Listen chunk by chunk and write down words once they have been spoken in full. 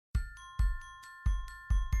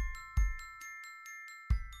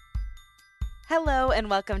Hello and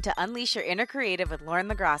welcome to Unleash Your Inner Creative with Lauren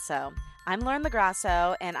LaGrasso. I'm Lauren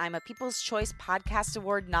LaGrasso and I'm a People's Choice Podcast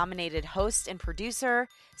Award nominated host and producer,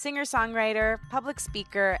 singer-songwriter, public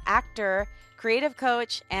speaker, actor, creative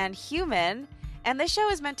coach, and human. And this show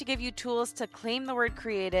is meant to give you tools to claim the word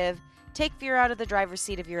creative, take fear out of the driver's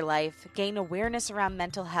seat of your life, gain awareness around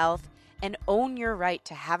mental health, and own your right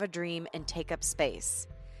to have a dream and take up space.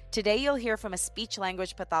 Today, you'll hear from a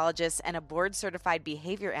speech-language pathologist and a board-certified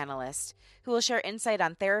behavior analyst who will share insight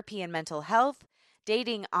on therapy and mental health,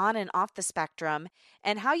 dating on and off the spectrum,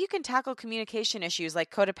 and how you can tackle communication issues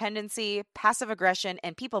like codependency, passive aggression,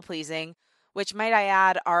 and people-pleasing, which, might I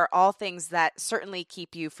add, are all things that certainly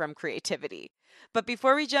keep you from creativity. But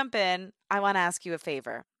before we jump in, I want to ask you a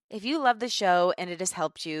favor. If you love the show and it has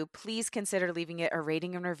helped you, please consider leaving it a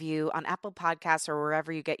rating and review on Apple Podcasts or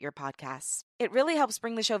wherever you get your podcasts. It really helps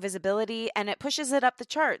bring the show visibility and it pushes it up the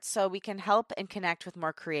charts so we can help and connect with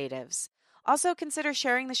more creatives. Also, consider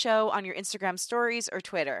sharing the show on your Instagram stories or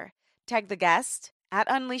Twitter. Tag the guest,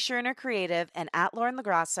 at Unleash Your Inner Creative and at Lauren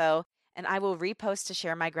LaGrasso, and I will repost to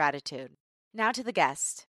share my gratitude. Now to the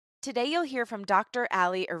guest. Today you'll hear from Dr.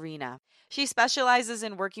 Ali Arena. She specializes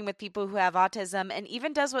in working with people who have autism and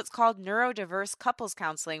even does what's called neurodiverse couples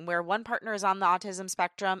counseling, where one partner is on the autism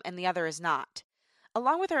spectrum and the other is not.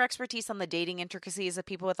 Along with her expertise on the dating intricacies of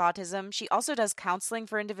people with autism, she also does counseling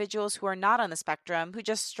for individuals who are not on the spectrum, who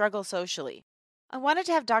just struggle socially. I wanted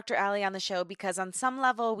to have Dr. Ali on the show because on some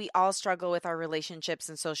level, we all struggle with our relationships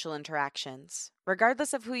and social interactions.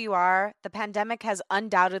 Regardless of who you are, the pandemic has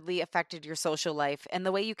undoubtedly affected your social life and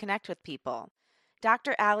the way you connect with people.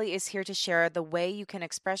 Dr. Ali is here to share the way you can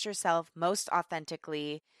express yourself most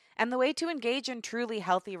authentically and the way to engage in truly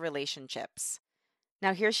healthy relationships.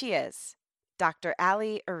 Now here she is, Dr.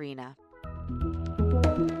 Ali Arena.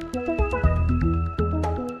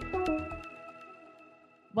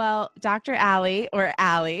 Well, Dr. Ali, or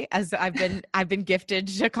Ali, as I've been gifted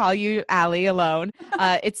to call you Ali alone.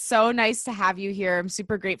 It's so nice to have you here. I'm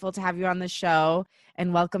super grateful to have you on the show,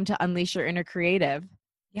 and welcome to Unleash Your Inner Creative.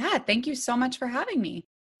 Yeah, thank you so much for having me.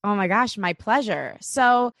 Oh my gosh, my pleasure.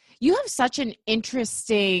 So you have such an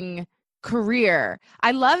interesting career.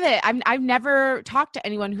 I love it. I've never talked to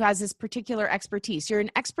anyone who has this particular expertise. You're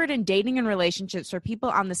an expert in dating and relationships for people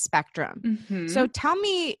on the spectrum. Mm-hmm. So tell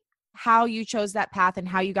me how you chose that path and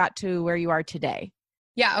how you got to where you are today.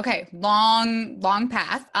 Yeah. Okay. Long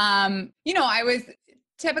path. I was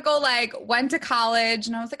typical, went to college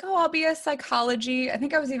and I was like, oh, I'll be a psychology. I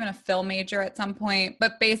think I was even a film major at some point,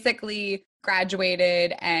 but basically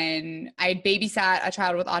graduated and I babysat a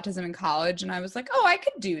child with autism in college. And I was like, oh, I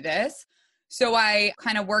could do this. So I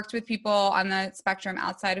kind of worked with people on the spectrum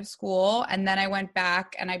outside of school. And then I went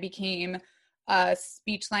back and I became a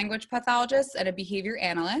speech language pathologist and a behavior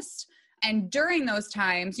analyst. And during those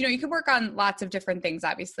times, you could work on lots of different things,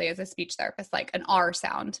 obviously, as a speech therapist, like an R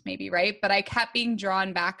sound maybe, right? But I kept being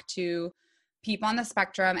drawn back to people on the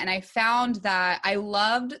spectrum. And I found that I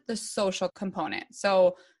loved the social component.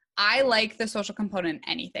 So I like the social component in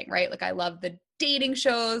anything, right? Like I love the dating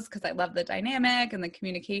shows because I love the dynamic and the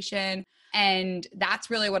communication. And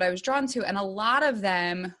that's really what I was drawn to. And a lot of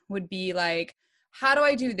them would be like, how do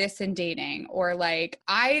I do this in dating? Or like,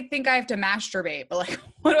 I think I have to masturbate, but like,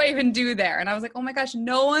 what do I even do there? And I was like, oh my gosh,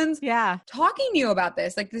 no one's talking to you about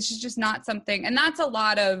this. Like, this is just not something. And that's a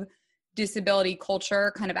lot of disability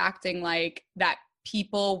culture kind of acting like that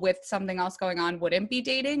people with something else going on wouldn't be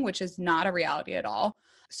dating, which is not a reality at all.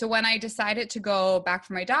 So when I decided to go back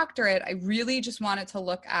for my doctorate, I really just wanted to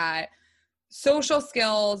look at social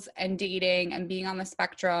skills and dating and being on the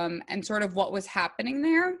spectrum and sort of what was happening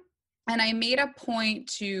there. And I made a point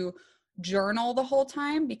to journal the whole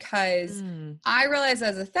time because I realized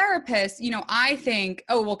as a therapist, I think,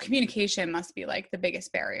 oh, well, communication must be like the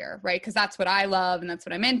biggest barrier, right? Because that's what I love and that's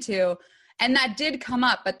what I'm into. And that did come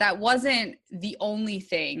up, but that wasn't the only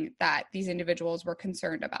thing that these individuals were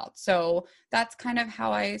concerned about. So that's kind of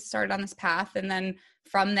how I started on this path. And then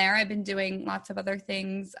from there, I've been doing lots of other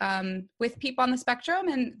things with people on the spectrum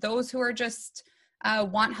and those who are just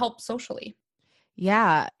want help socially.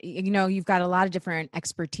 Yeah. You've got a lot of different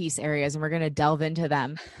expertise areas and we're going to delve into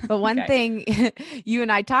them. But one thing you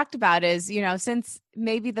and I talked about is, since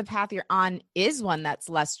maybe the path you're on is one that's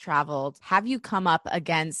less traveled, have you come up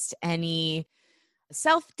against any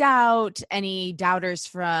self-doubt, any doubters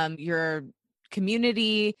from your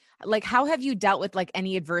community? Like, how have you dealt with like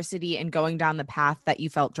any adversity in going down the path that you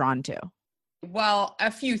felt drawn to? Well,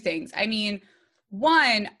 a few things. I mean,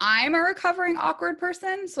 one, I'm a recovering awkward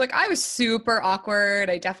person. So like I was super awkward.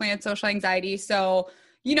 I definitely had social anxiety. So,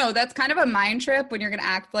 that's kind of a mind trip when you're going to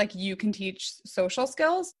act like you can teach social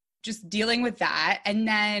skills, just dealing with that. And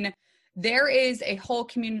then there is a whole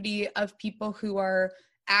community of people who are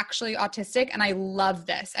actually autistic, and I love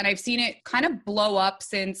this. And I've seen it kind of blow up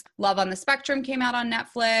since Love on the Spectrum came out on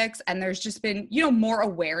Netflix, and there's just been, more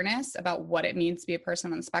awareness about what it means to be a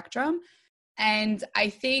person on the spectrum. And I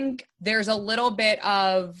think there's a little bit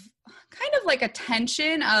of kind of like a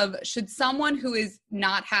tension of, should someone who has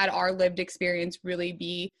not had our lived experience really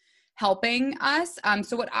be helping us?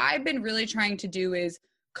 So what I've been really trying to do is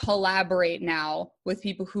collaborate now with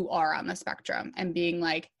people who are on the spectrum and being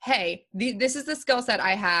like, hey, this is the skill set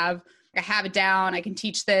I have it down. I can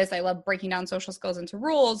teach this. I love breaking down social skills into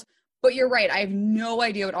rules, but you're right. I have no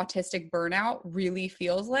idea what autistic burnout really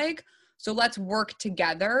feels like. So let's work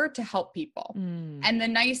together to help people. And the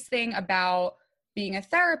nice thing about being a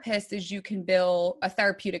therapist is you can build a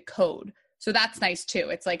therapeutic code. So that's nice too.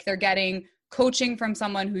 It's like they're getting coaching from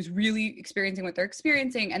someone who's really experiencing what they're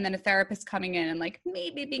experiencing, and then a therapist coming in and like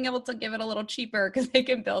maybe being able to give it a little cheaper because they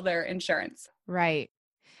can bill their insurance. Right.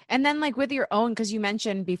 And then like with your own, because you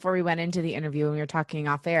mentioned before we went into the interview and we were talking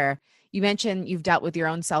off air, you mentioned you've dealt with your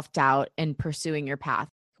own self-doubt in pursuing your path.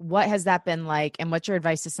 What has that been like? And what's your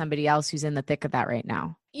advice to somebody else who's in the thick of that right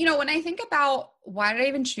now? When I think about why did I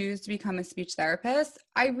even choose to become a speech therapist,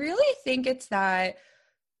 I really think it's that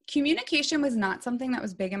communication was not something that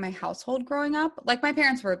was big in my household growing up. Like my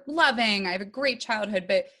parents were loving. I have a great childhood,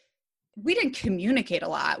 but we didn't communicate a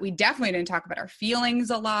lot. We definitely didn't talk about our feelings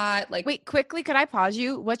a lot. Like, wait, quickly, could I pause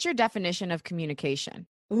you? What's your definition of communication?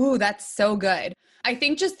 Ooh, that's so good. I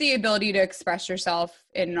think just the ability to express yourself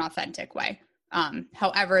in an authentic way.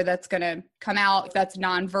 However, that's going to come out, if that's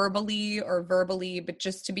non-verbally or verbally, but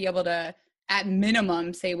just to be able to, at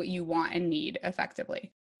minimum, say what you want and need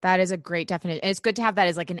effectively. That is a great definition. And it's good to have that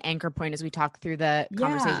as like an anchor point as we talk through the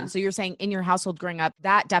conversation. So you're saying in your household growing up,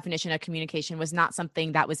 that definition of communication was not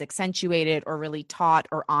something that was accentuated or really taught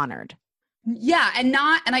or honored. Yeah. And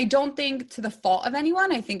I don't think to the fault of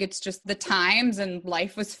anyone. I think it's just the times, and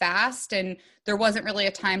life was fast and there wasn't really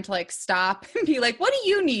a time to like stop and be like, what do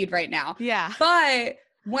you need right now? Yeah. But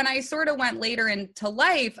when I sort of went later into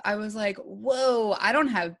life, I was like, whoa, I don't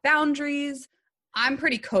have boundaries. I'm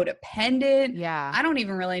pretty codependent. Yeah. I don't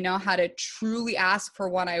even really know how to truly ask for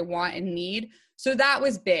what I want and need. So that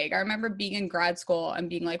was big. I remember being in grad school and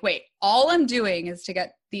being like, wait, all I'm doing is to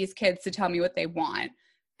get these kids to tell me what they want.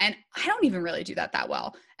 And I don't even really do that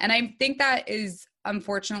well. And I think that is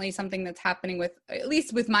unfortunately something that's happening with, at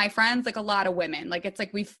least with my friends, like a lot of women. Like it's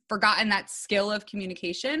like we've forgotten that skill of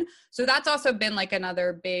communication. So that's also been like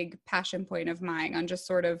another big passion point of mine on just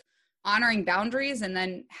sort of honoring boundaries and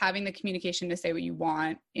then having the communication to say what you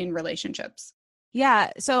want in relationships. Yeah.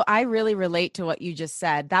 So I really relate to what you just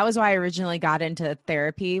said. That was why I originally got into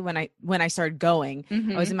therapy when I started going.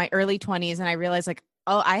 I was in my early 20s and I realized like,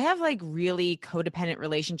 oh, I have like really codependent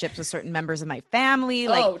relationships with certain members of my family.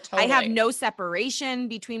 Like totally. I have no separation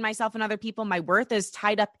between myself and other people. My worth is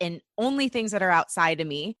tied up in only things that are outside of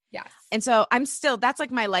me. Yes. And so that's like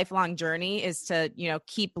my lifelong journey is to,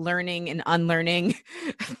 keep learning and unlearning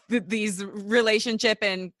these relationship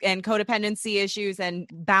and codependency issues and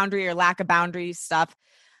boundary or lack of boundary stuff.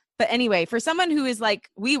 But anyway, for someone who is like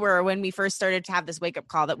we were when we first started to have this wake up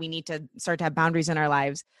call that we need to start to have boundaries in our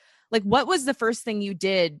lives, like what was the first thing you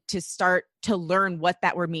did to start to learn what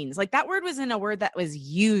that word means? Like that word wasn't a word that was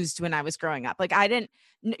used when I was growing up. Like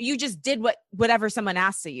you just did whatever someone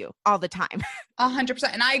asked of you all the time.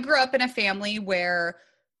 100%. And I grew up in a family where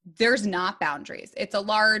there's not boundaries. It's a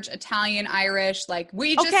large Italian, Irish, like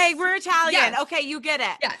we're Italian. Yes. Okay. You get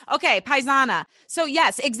it. Yes. Okay. Paisana. So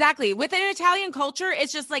yes, exactly. Within Italian culture,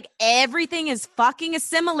 it's just like everything is fucking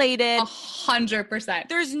assimilated. 100%.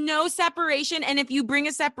 There's no separation. And if you bring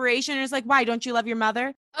a separation, it's like, why don't you love your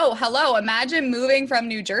mother? Oh, hello. Imagine moving from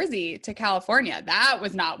New Jersey to California. That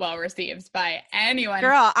was not well received by anyone.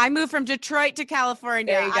 Girl, I moved from Detroit to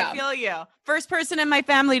California. There you go. I feel you. First person in my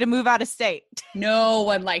family to move out of state. No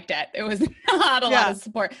one liked it. It was not a lot of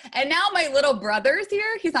support. And now my little brother's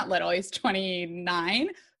here. He's not little. He's 29.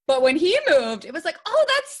 But when he moved, it was like, oh,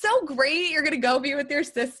 that's so great. You're going to go be with your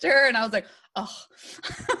sister. And I was like, oh.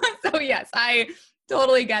 So yes, I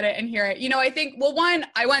totally get it and hear it. I think, well, one,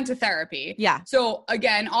 I went to therapy. Yeah. So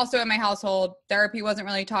again, also in my household, therapy wasn't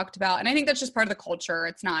really talked about. And I think that's just part of the culture.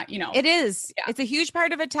 It's not, It is. Yeah. It's a huge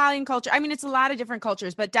part of Italian culture. I mean, it's a lot of different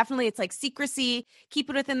cultures, but definitely it's like secrecy, keep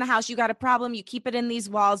it within the house. You got a problem, you keep it in these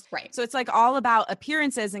walls. Right. So it's like all about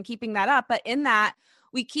appearances and keeping that up. But in that,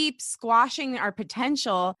 we keep squashing our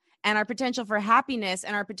potential and our potential for happiness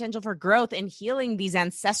and our potential for growth and healing these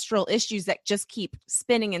ancestral issues that just keep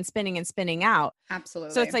spinning and spinning and spinning out.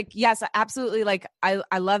 Absolutely. So it's like, yes, absolutely. Like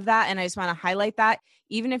I love that. And I just want to highlight that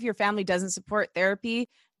even if your family doesn't support therapy,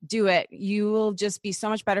 do it. You will just be so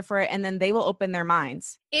much better for it. And then they will open their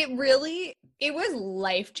minds. It was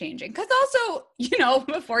life-changing. Because also,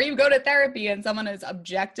 before you go to therapy and someone is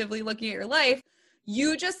objectively looking at your life,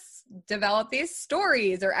 you just develop these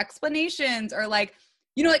stories or explanations or like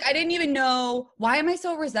I didn't even know, why am I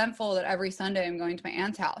so resentful that every Sunday I'm going to my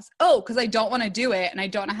aunt's house? Oh, because I don't want to do it. And I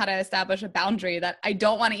don't know how to establish a boundary that I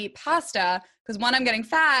don't want to eat pasta because one, I'm getting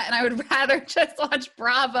fat and I would rather just watch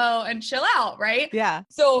Bravo and chill out, right? Yeah.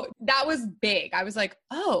 So that was big. I was like,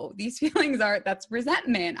 oh, these feelings that's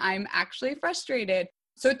resentment. I'm actually frustrated.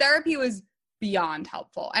 So therapy was beyond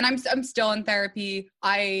helpful. And I'm still in therapy.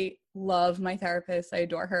 I love my therapist. I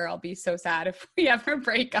adore her. I'll be so sad if we ever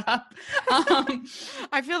break up.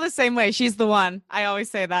 I feel the same way. She's the one. I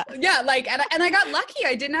always say that. Yeah. And I got lucky.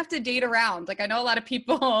 I didn't have to date around. Like I know a lot of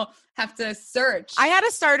people have to search. I had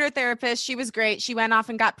a starter therapist. She was great. She went off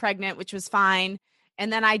and got pregnant, which was fine.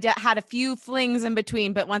 And then I had a few flings in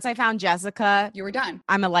between. But once I found Jessica, you were done.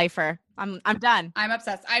 I'm a lifer. I'm done. I'm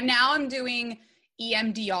obsessed. I'm doing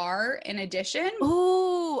EMDR in addition.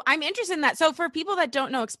 Ooh, I'm interested in that. So for people that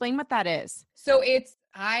don't know, explain what that is. So it's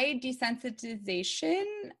eye desensitization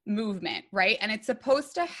movement, right? And it's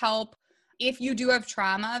supposed to help if you do have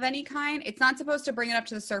trauma of any kind. It's not supposed to bring it up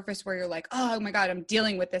to the surface where you're like, oh my God, I'm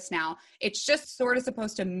dealing with this now. It's just sort of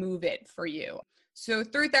supposed to move it for you. So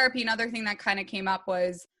through therapy, another thing that kind of came up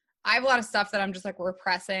was I have a lot of stuff that I'm just like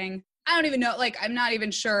repressing. I don't even know, like, I'm not even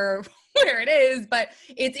sure where it is, but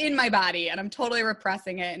it's in my body and I'm totally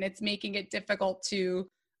repressing it. And it's making it difficult to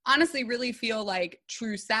honestly really feel like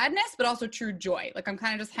true sadness, but also true joy. Like I'm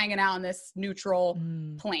kind of just hanging out on this neutral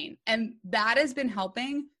plane. And that has been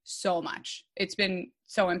helping so much. It's been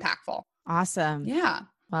so impactful. Awesome. Yeah.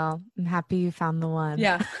 Well, I'm happy you found the one.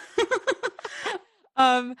 Yeah.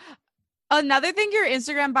 Another thing your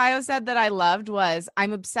Instagram bio said that I loved was,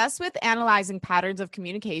 I'm obsessed with analyzing patterns of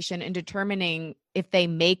communication and determining if they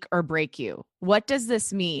make or break you. What does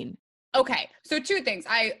this mean? Okay. So two things.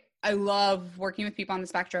 I love working with people on the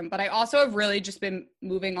spectrum, but I also have really just been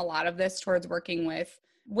moving a lot of this towards working with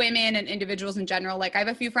women and individuals in general. Like I have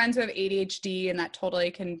a few friends who have ADHD and that totally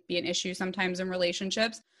can be an issue sometimes in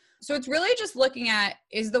relationships. So it's really just looking at,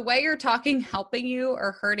 is the way you're talking helping you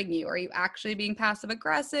or hurting you? Are you actually being passive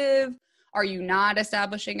aggressive? Are you not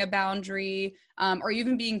establishing a boundary? Or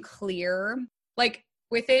even being clear? Like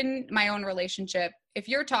within my own relationship, if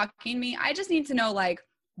you're talking to me, I just need to know like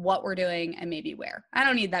what we're doing and maybe where. I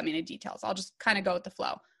don't need that many details. I'll just kind of go with the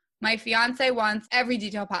flow. My fiance wants every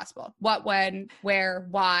detail possible. What, when, where,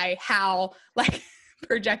 why, how, like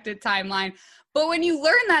projected timeline. But when you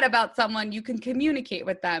learn that about someone, you can communicate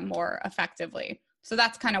with them more effectively. So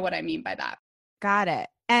that's kind of what I mean by that. Got it.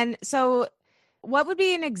 And so what would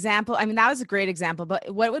be an example? I mean, that was a great example, but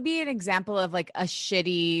what would be an example of like a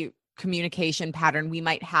shitty communication pattern we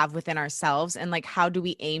might have within ourselves? And like, how do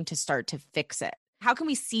we aim to start to fix it? How can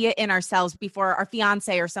we see it in ourselves before our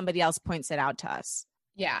fiance or somebody else points it out to us?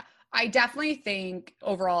 Yeah, I definitely think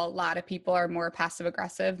overall, a lot of people are more passive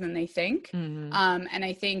aggressive than they think. Mm-hmm. And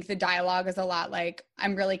I think the dialogue is a lot like,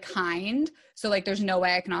 I'm really kind. So like, there's no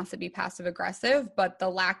way I can also be passive aggressive, but the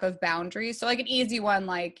lack of boundaries. So like an easy one,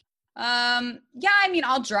 like, yeah, I mean,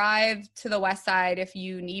 I'll drive to the west side if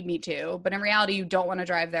you need me to, but in reality, you don't want to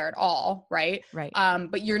drive there at all. Right. Right.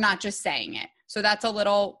 But you're not just saying it. So that's a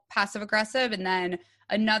little passive aggressive. And then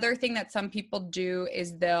another thing that some people do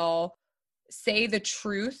is they'll say the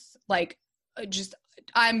truth, like just,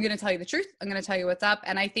 I'm going to tell you the truth. I'm going to tell you what's up.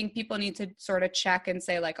 And I think people need to sort of check and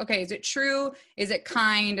say like, okay, is it true? Is it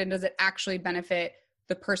kind? And does it actually benefit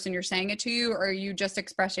the person you're saying it to you? Or are you just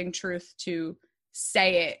expressing truth to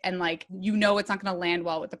say it? And like, it's not going to land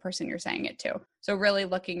well with the person you're saying it to. So really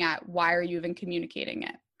looking at why are you even communicating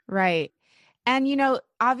it? Right. And,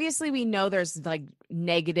 obviously we know there's like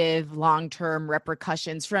negative long-term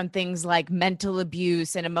repercussions from things like mental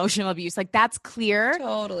abuse and emotional abuse. Like that's clear.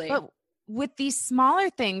 Totally. But with these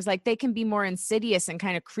smaller things, like they can be more insidious and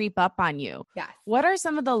kind of creep up on you. Yes. What are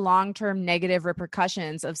some of the long-term negative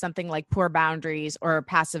repercussions of something like poor boundaries or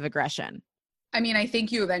passive aggression? I mean, I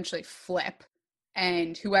think you eventually flip,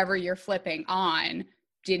 and whoever you're flipping on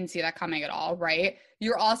didn't see that coming at all, right?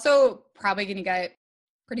 You're also probably going to get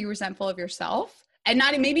pretty resentful of yourself and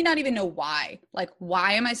maybe not even know why. Like,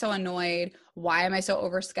 why am I so annoyed? Why am I so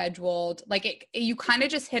overscheduled? Like you kind of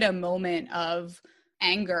just hit a moment of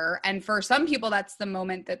anger. And for some people, that's the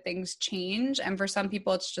moment that things change. And for some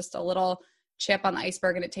people, it's just a little chip on the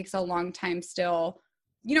iceberg and it takes a long time still.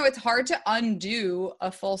 It's hard to undo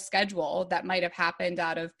a full schedule that might have happened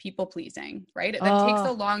out of people pleasing, right? That takes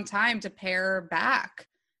a long time to pare back.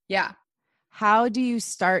 Yeah. How do you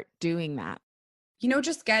start doing that?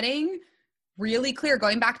 Just getting really clear,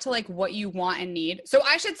 going back to like what you want and need. So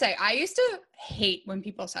I should say, I used to hate when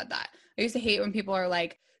people said that. I used to hate when people are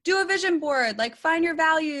like, do a vision board, like find your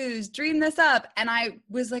values, dream this up. And I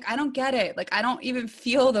was like, I don't get it. Like, I don't even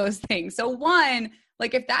feel those things. So one,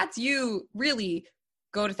 like if that's you, really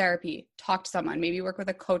go to therapy, talk to someone, maybe work with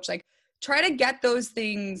a coach, like try to get those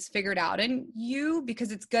things figured out in you,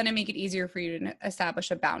 because it's going to make it easier for you to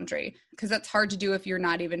establish a boundary, because that's hard to do if you're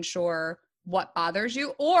not even sure what bothers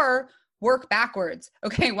you, or work backwards.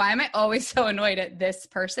 Okay, why am I always so annoyed at this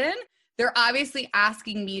person? They're obviously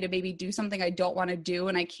asking me to maybe do something I don't want to do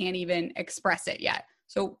and I can't even express it yet.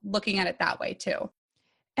 So looking at it that way too.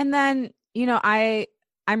 And then,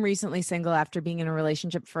 I'm recently single after being in a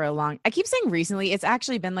relationship for I keep saying recently, it's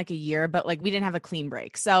actually been like a year, but like we didn't have a clean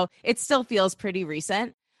break. So it still feels pretty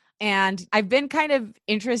recent. And I've been kind of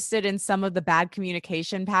interested in some of the bad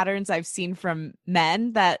communication patterns I've seen from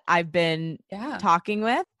men that I've been talking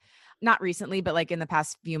with, not recently, but like in the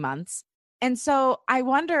past few months. And so I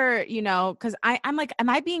wonder, because I'm like, am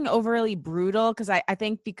I being overly brutal? Because I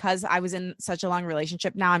think because I was in such a long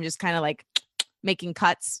relationship now, I'm just kind of like making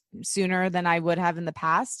cuts sooner than I would have in the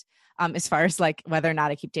past, as far as like whether or not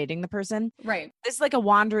I keep dating the person. Right. This is like a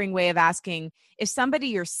wandering way of asking, if somebody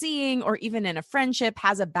you're seeing or even in a friendship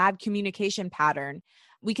has a bad communication pattern,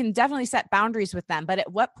 we can definitely set boundaries with them. But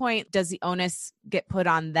at what point does the onus get put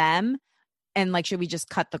on them? And like, should we just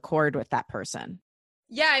cut the cord with that person?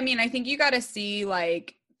 Yeah, I mean, I think you got to see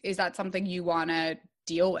like, is that something you want to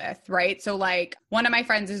deal with, right? So like one of my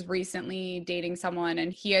friends is recently dating someone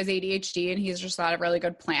and he has ADHD and he's just not a really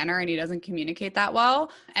good planner and he doesn't communicate that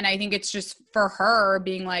well. And I think it's just for her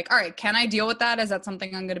being like, all right, can I deal with that? Is that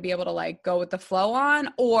something I'm going to be able to like go with the flow on?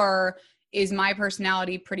 Or is my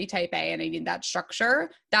personality pretty type A and I need that structure?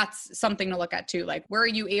 That's something to look at too. Like, where are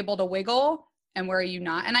you able to wiggle and where are you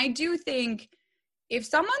not? And I do think if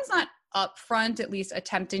someone's not upfront, at least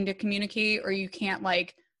attempting to communicate, or you can't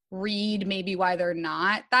like read maybe why they're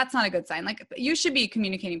not, that's not a good sign. Like you should be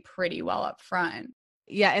communicating pretty well up front.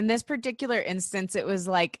 Yeah. In this particular instance, it was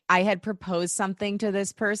like I had proposed something to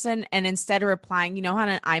this person and instead of replying, on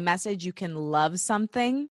an iMessage, you can love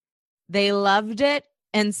something. They loved it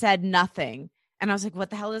and said nothing. And I was like, what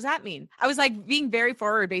the hell does that mean? I was like being very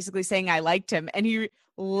forward, basically saying I liked him and he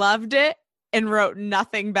loved it and wrote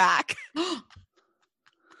nothing back.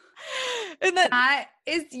 And that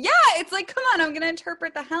is, it's like, come on, I'm going to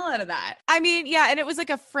interpret the hell out of that. I mean, yeah. And it was like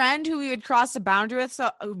a friend who we would cross a boundary with. So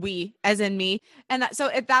we, as in me. And so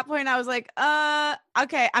at that point I was like,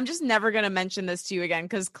 okay, I'm just never going to mention this to you again,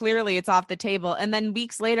 because clearly it's off the table. And then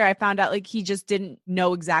weeks later, I found out like he just didn't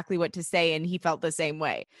know exactly what to say. And he felt the same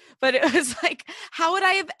way. But it was like, how would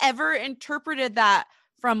I have ever interpreted that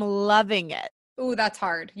from loving it? Ooh, that's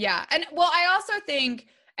hard. Yeah. And well, I also think,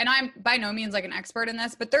 and I'm by no means like an expert in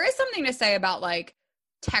this, but there is something to say about like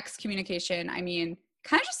text communication. I mean,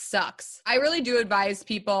 kind of just sucks. I really do advise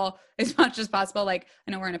people as much as possible. Like,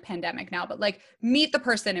 I know we're in a pandemic now, but like meet the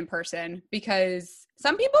person in person, because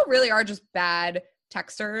some people really are just bad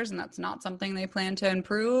texters and that's not something they plan to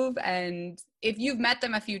improve. And if you've met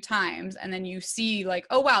them a few times and then you see like,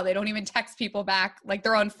 oh, wow, they don't even text people back like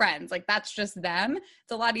their own friends, like that's just them.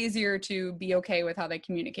 It's a lot easier to be okay with how they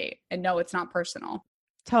communicate and know it's not personal.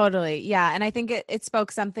 Totally. Yeah. And I think it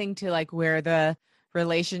spoke something to like where the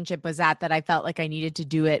relationship was at, that I felt like I needed to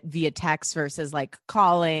do it via text versus like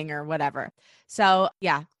calling or whatever. So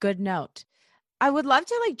yeah, good note. I would love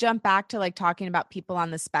to like jump back to like talking about people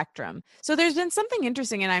on the spectrum. So there's been something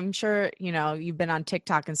interesting, and I'm sure, you've been on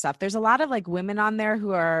TikTok and stuff. There's a lot of like women on there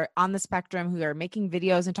who are on the spectrum, who are making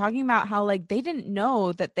videos and talking about how like they didn't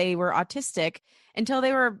know that they were autistic until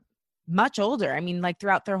they were much older. I mean, like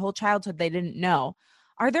throughout their whole childhood, they didn't know.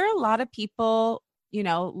 Are there a lot of people,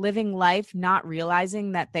 living life not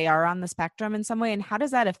realizing that they are on the spectrum in some way? And how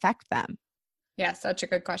does that affect them? Yeah, such a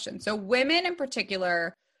good question. So women in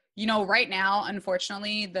particular, right now,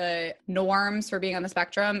 unfortunately, the norms for being on the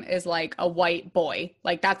spectrum is like a white boy.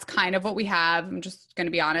 Like that's kind of what we have. I'm just going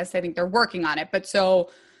to be honest. I think they're working on it.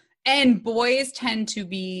 And boys tend to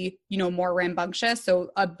be, more rambunctious.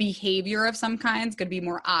 So a behavior of some kind is going to be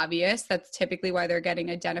more obvious. That's typically why they're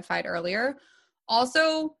getting identified earlier.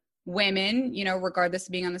 Also, women, regardless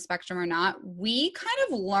of being on the spectrum or not, we kind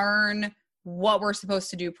of learn what we're supposed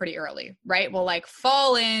to do pretty early, right? We'll like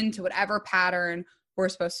fall into whatever pattern we're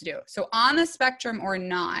supposed to do. So on the spectrum or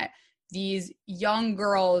not, these young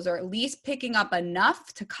girls are at least picking up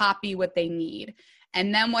enough to copy what they need.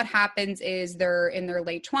 And then what happens is they're in their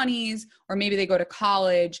late 20s, or maybe they go to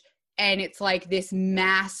college, and it's like this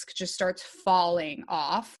mask just starts falling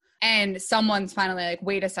off. And someone's finally like,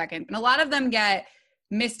 wait a second. And a lot of them get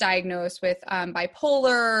misdiagnosed with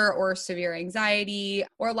bipolar or severe anxiety,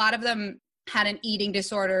 or a lot of them had an eating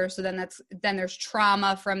disorder. So then there's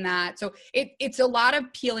trauma from that. So it's a lot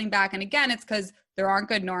of peeling back. And again, it's because there aren't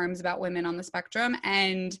good norms about women on the spectrum.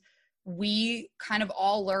 And we kind of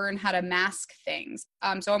all learn how to mask things.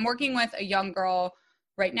 So I'm working with a young girl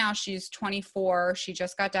right now. She's 24. She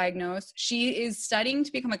just got diagnosed. She is studying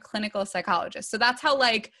to become a clinical psychologist. So that's how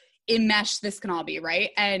like enmeshed this can all be, right?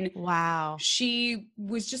 And wow, she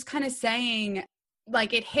was just kind of saying,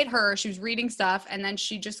 like, it hit her. She was reading stuff, and then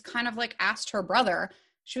she just kind of like asked her brother.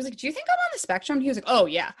 She was like, "Do you think I'm on the spectrum?" And he was like, "Oh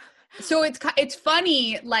yeah." So it's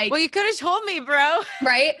funny, like, well, you could have told me, bro.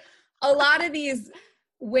 right? A lot of these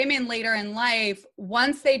women later in life,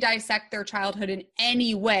 once they dissect their childhood in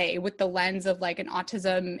any way with the lens of like an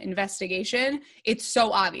autism investigation, it's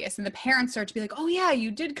so obvious. And the parents start to be like, "Oh yeah,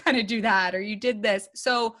 you did kind of do that, or you did this."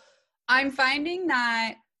 So I'm finding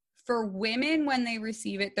that for women, when they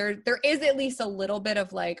receive it, there is at least a little bit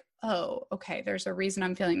of like, "Oh, okay, there's a reason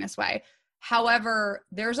I'm feeling this way." However,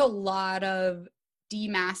 there's a lot of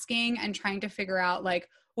demasking and trying to figure out like,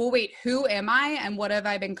 well, wait, who am I and what have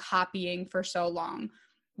I been copying for so long?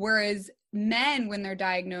 Whereas men, when they're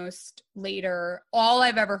diagnosed later, all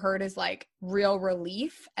I've ever heard is like real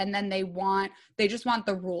relief. And then they just want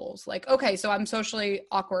the rules. Like, okay, so I'm socially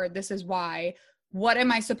awkward. This is why. What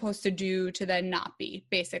am I supposed to do to then not be,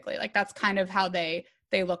 basically? Like, that's kind of how they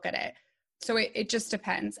look at it. So it just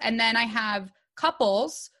depends. And then I have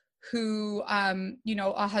couples who,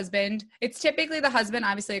 a husband, it's typically the husband,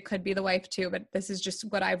 obviously it could be the wife too, but this is just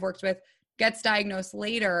what I've worked with, gets diagnosed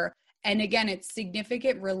later. And again, it's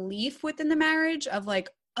significant relief within the marriage of like,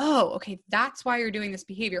 oh, okay, that's why you're doing this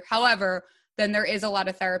behavior. However, then there is a lot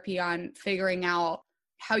of therapy on figuring out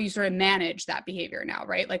how you sort of manage that behavior now,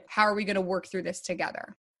 right? Like, how are we going to work through this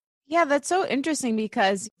together? Yeah, that's so interesting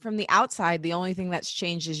because from the outside, the only thing that's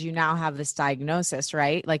changed is you now have this diagnosis,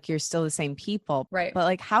 right? Like you're still the same people. Right. But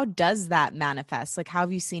like, how does that manifest? Like, how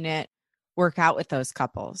have you seen it work out with those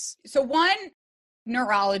couples? So one,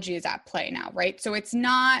 neurology is at play now, right? So it's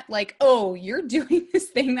not like, oh, you're doing this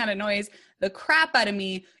thing that annoys the crap out of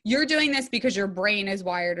me. You're doing this because your brain is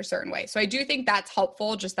wired a certain way. So I do think that's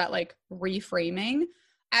helpful, just that like reframing.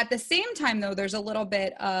 At the same time, though, there's a little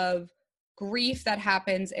bit of grief that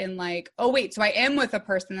happens in like, oh, wait, so I am with a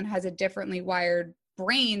person that has a differently wired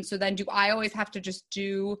brain. So then do I always have to just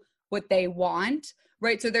do what they want,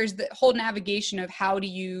 right? So there's the whole navigation of how do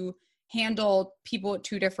you handle people with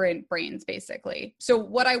two different brains, basically. So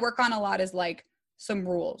what I work on a lot is like some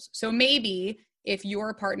rules. So maybe if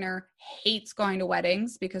your partner hates going to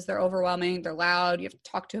weddings because they're overwhelming, they're loud, you have to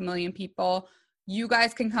talk to a million people, you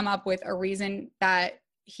guys can come up with a reason that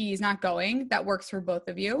he's not going that works for both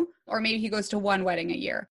of you. Or maybe he goes to one wedding a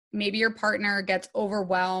year. Maybe your partner gets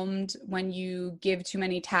overwhelmed when you give too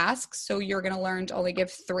many tasks, so you're going to learn to only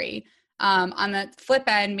give 3. On the flip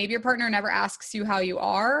end, maybe your partner never asks you how you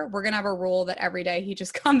are. We're going to have a rule that every day he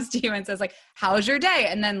just comes to you and says like, how's your day?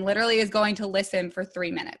 And then literally is going to listen for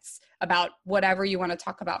 3 minutes about whatever you want to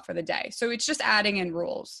talk about for the day. So it's just adding in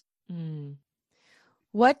rules. Mm.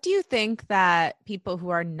 What do you think that people who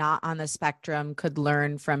are not on the spectrum could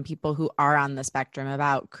learn from people who are on the spectrum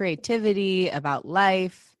about creativity, about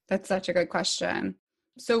life? That's such a good question.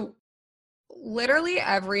 So literally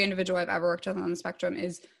every individual I've ever worked with on the spectrum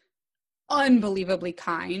is unbelievably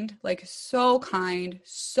kind, like so kind,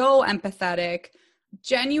 so empathetic,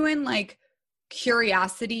 genuine, like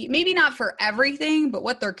curiosity, maybe not for everything, but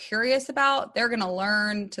what they're curious about, they're going to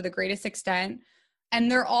learn to the greatest extent.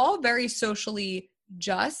 And they're all very socially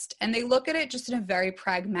just, and they look at it just in a very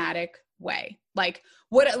pragmatic way. Like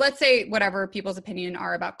let's say whatever people's opinion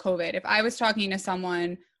are about COVID. If I was talking to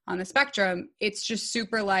someone on the spectrum, it's just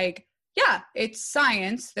super like, yeah, it's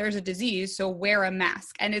science. There's a disease, so wear a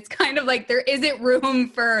mask. And it's kind of like there isn't room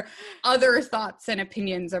for other thoughts and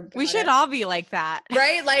opinions about We should all be like that.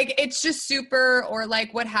 Right? Like it's just super, or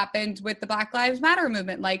like what happened with the Black Lives Matter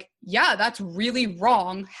movement. Like, yeah, that's really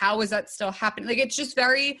wrong. How is that still happening? Like it's just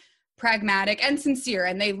very pragmatic and sincere.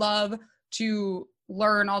 And they love to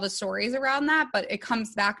learn all the stories around that, but it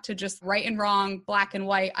comes back to just right and wrong, black and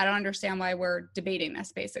white. I don't understand why we're debating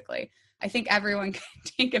this, basically. I think everyone can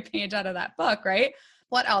take a page out of that book, right?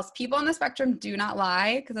 What else? People on the spectrum do not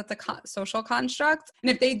lie because that's a social construct. And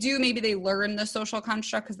if they do, maybe they learn the social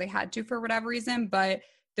construct because they had to for whatever reason, but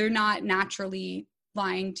they're not naturally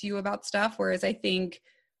lying to you about stuff. Whereas I think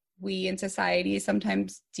we in society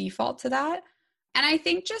sometimes default to that. And I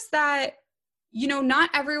think just that, not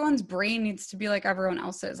everyone's brain needs to be like everyone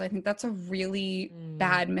else's. I think that's a really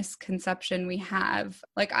bad misconception we have.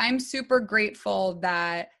 Like, I'm super grateful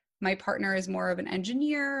that my partner is more of an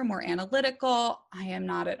engineer, more analytical. I am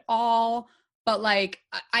not at all. But like,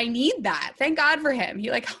 I need that. Thank God for him.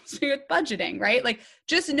 He like helps me with budgeting, right? Like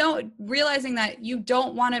just realizing that you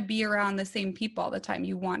don't want to be around the same people all the time.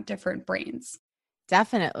 You want different brains.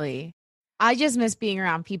 Definitely. I just miss being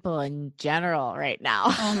around people in general right now.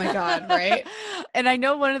 Oh my God, right? And I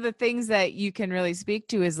know one of the things that you can really speak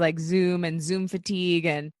to is like Zoom and Zoom fatigue.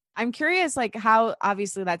 And I'm curious, like how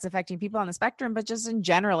obviously that's affecting people on the spectrum, but just in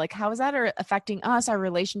general, like how is that affecting us, our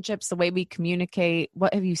relationships, the way we communicate?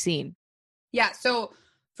 What have you seen? Yeah. So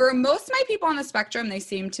for most of my people on the spectrum, they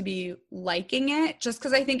seem to be liking it just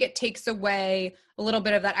because I think it takes away a little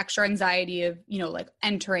bit of that extra anxiety of, like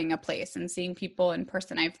entering a place and seeing people in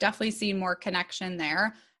person. I've definitely seen more connection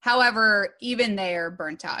there. However, even they are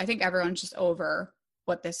burnt out. I think everyone's just over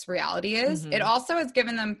what this reality is. Mm-hmm. It also has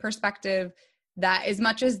given them perspective that as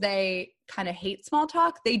much as they kind of hate small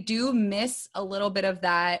talk, they do miss a little bit of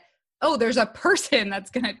that. Oh, there's a person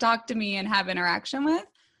that's going to talk to me and have interaction with.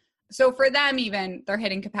 So for them, even they're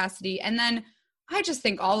hitting capacity. And then I just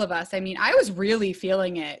think all of us, I mean, I was really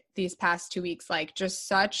feeling it these past 2 weeks, like just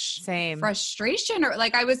such frustration or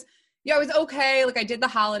like I was okay. Like I did the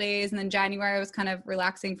holidays and then January I was kind of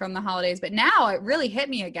relaxing from the holidays, but now it really hit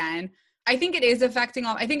me again. I think it is affecting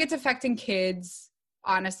I think it's affecting kids.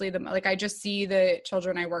 Honestly, like I just see the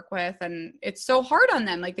children I work with and it's so hard on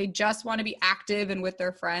them. Like they just want to be active and with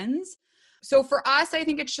their friends. So for us, I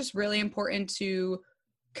think it's just really important to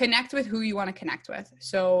connect with who you want to connect with.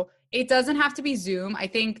 So it doesn't have to be Zoom. I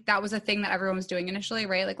think that was a thing that everyone was doing initially,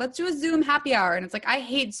 right? Like, let's do a Zoom happy hour. And it's like, I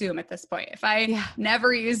hate Zoom at this point. If I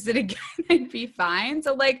never used it again, I'd be fine.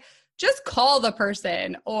 So like, just call the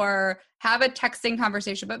person or have a texting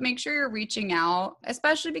conversation, but make sure you're reaching out,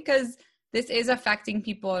 especially because this is affecting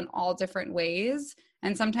people in all different ways.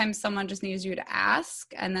 And sometimes someone just needs you to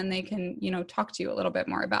ask and then they can, talk to you a little bit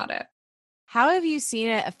more about it. How have you seen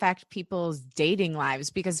it affect people's dating lives?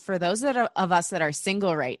 Because for those of us that are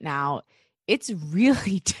single right now, it's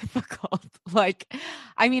really difficult. Like,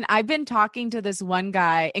 I mean, I've been talking to this one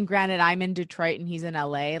guy, and granted, I'm in Detroit and he's in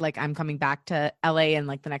LA. Like, I'm coming back to LA in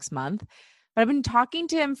like the next month, but I've been talking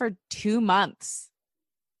to him for 2 months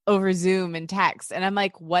over Zoom and text. And I'm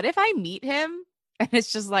like, what if I meet him? And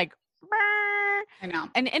it's just like, I know.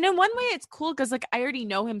 And in one way, it's cool because like I already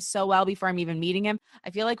know him so well before I'm even meeting him.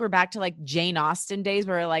 I feel like we're back to like Jane Austen days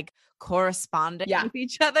where we're like corresponding with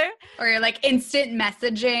each other. Or you're like instant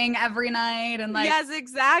messaging every night and like. Yes,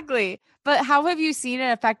 exactly. But how have you seen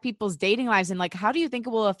it affect people's dating lives? And like, how do you think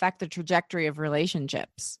it will affect the trajectory of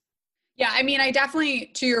relationships? Yeah, I mean, I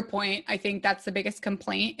definitely, to your point, I think that's the biggest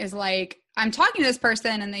complaint is like, I'm talking to this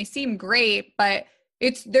person and they seem great, but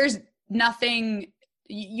there's nothing.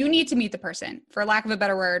 You need to meet the person, for lack of a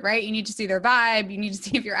better word, right? You need to see their vibe. You need to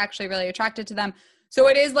see if you're actually really attracted to them. So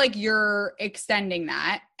it is like you're extending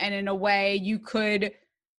that. And in a way, you could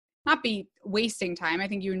not be wasting time. I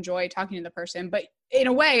think you enjoy talking to the person. But in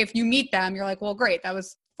a way, if you meet them, you're like, well, great. That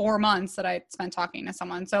was 4 months that I spent talking to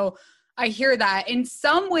someone. So I hear that in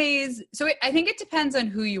some ways. So I think it depends on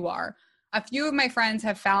who you are. A few of my friends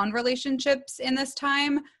have found relationships in this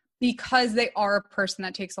time because they are a person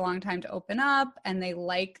that takes a long time to open up and they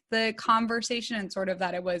like the conversation and sort of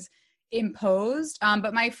that it was imposed.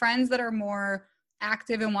 But my friends that are more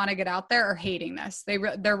active and want to get out there are hating this.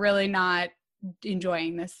 They're really not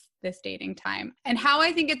enjoying this dating time. And how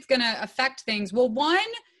I think it's going to affect things. Well, one,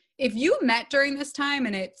 if you met during this time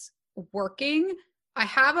and it's working, I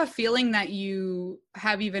have a feeling that you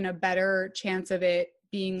have even a better chance of it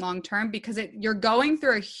being long-term because you're going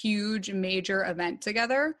through a huge major event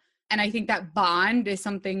together. And I think that bond is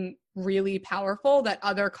something really powerful that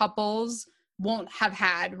other couples won't have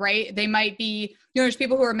had, right? They might be, there's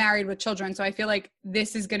people who are married with children. So I feel like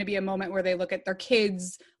this is going to be a moment where they look at their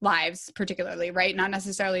kids' lives particularly, right? Not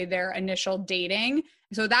necessarily their initial dating.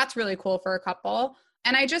 So that's really cool for a couple.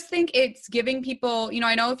 And I just think it's giving people,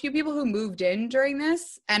 I know a few people who moved in during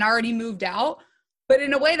this and already moved out. But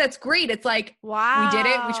in a way that's great. It's like, wow, we did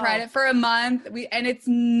it. We tried it for a month and it's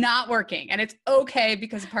not working. And it's okay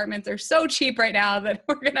because apartments are so cheap right now that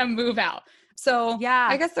we're going to move out. So yeah,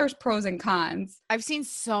 I guess there's pros and cons. I've seen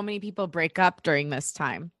so many people break up during this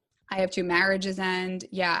time. I have 2 marriages end.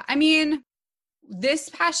 Yeah. I mean, this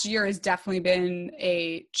past year has definitely been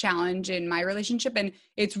a challenge in my relationship. And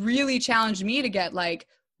it's really challenged me to get like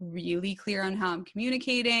really clear on how I'm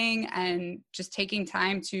communicating and just taking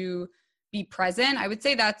time to be present. I would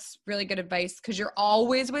say that's really good advice because you're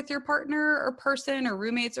always with your partner or person or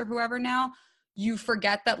roommates or whoever now. You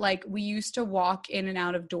forget that like we used to walk in and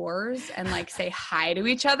out of doors and like say hi to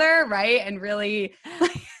each other, right? And really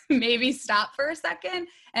like, maybe stop for a second.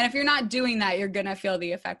 And if you're not doing that, you're going to feel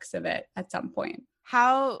the effects of it at some point.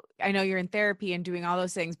 I know you're in therapy and doing all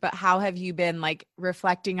those things, but how have you been like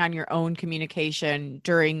reflecting on your own communication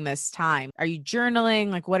during this time? Are you journaling?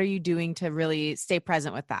 Like, what are you doing to really stay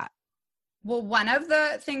present with that? Well, one of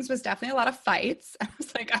the things was definitely a lot of fights. I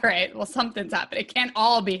was like, all right, well, something's happening. It can't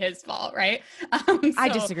all be his fault, right? I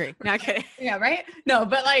disagree. Not kidding. Yeah, right? No,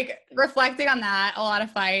 but like reflecting on that, a lot of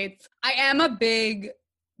fights. I am a big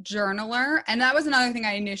journaler. And that was another thing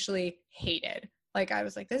I initially hated. Like, I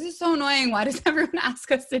was like, this is so annoying. Why does everyone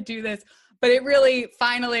ask us to do this? But it really,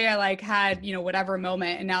 finally, I like had, whatever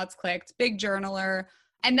moment, and now it's clicked. Big journaler.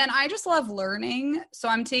 And then I just love learning. So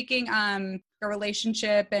I'm taking a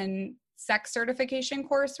relationship and sex certification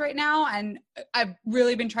course right now. And I've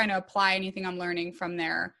really been trying to apply anything I'm learning from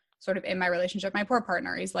there sort of in my relationship. My poor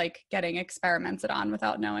partner, he's like getting experimented on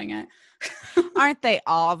without knowing it. Aren't they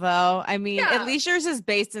all though? I mean, Yeah. At least yours is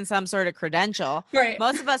based in some sort of credential. Right.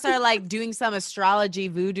 Most of us are like doing some astrology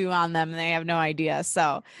voodoo on them and they have no idea.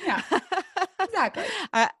 So yeah, exactly.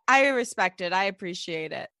 I respect it. I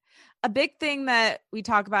appreciate it. A big thing that we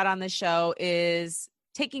talk about on the show is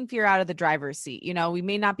taking fear out of the driver's seat. We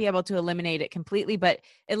may not be able to eliminate it completely, but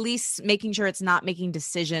at least making sure it's not making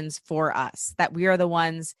decisions for us, that we are the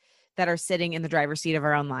ones that are sitting in the driver's seat of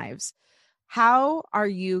our own lives. How are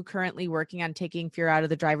you currently working on taking fear out of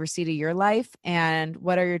the driver's seat of your life? And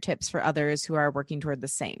what are your tips for others who are working toward the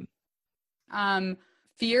same?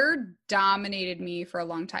 Fear dominated me for a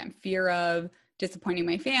long time. Fear of disappointing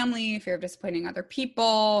my family, fear of disappointing other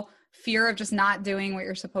people, fear of just not doing what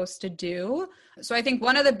you're supposed to do. So I think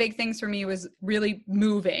one of the big things for me was really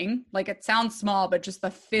moving. Like, it sounds small, but just the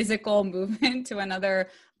physical movement to another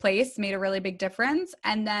place made a really big difference.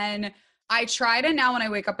 And then I try to now, when I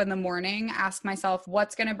wake up in the morning, ask myself,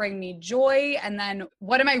 what's going to bring me joy? And then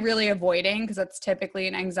what am I really avoiding? Because that's typically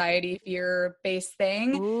an anxiety, fear-based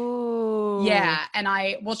thing. Ooh. Yeah. And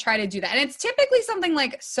I will try to do that. And it's typically something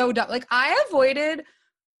like so dumb. Like, I avoided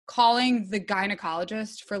calling the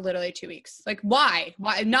gynecologist for literally 2 weeks. Like, why?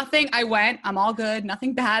 Nothing. I went, I'm all good.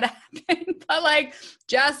 Nothing bad happened, but like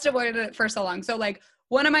just avoided it for so long. So like,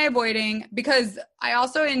 what am I avoiding? Because I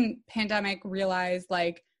also in pandemic realized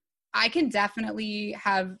like, I can definitely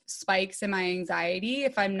have spikes in my anxiety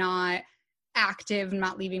if I'm not active,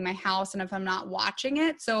 not leaving my house, and if I'm not watching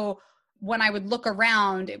it. So when I would look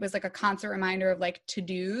around, it was like a constant reminder of like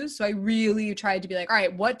to-dos. So I really tried to be like, all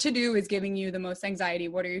right, what to do is giving you the most anxiety?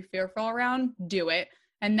 What are you fearful around? Do it.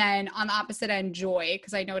 And then on the opposite end, joy.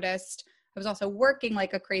 Because I noticed I was also working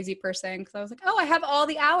like a crazy person because I was like, oh, I have all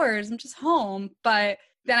the hours. I'm just home. But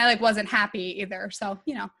then I like wasn't happy either. So,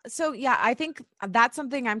 So yeah, I think that's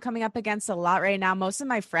something I'm coming up against a lot right now. Most of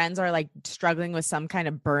my friends are like struggling with some kind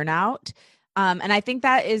of burnout. And I think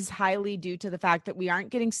that is highly due to the fact that we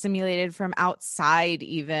aren't getting stimulated from outside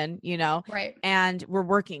even, right. And we're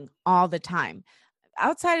working all the time.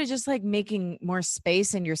 Outside of just like making more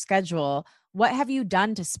space in your schedule, what have you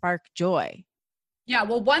done to spark joy? Yeah,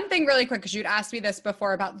 well, one thing really quick, because you'd asked me this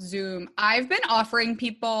before about Zoom. I've been offering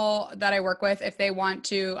people that I work with, if they want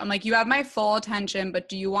to, I'm like, you have my full attention, but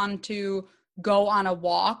do you want to go on a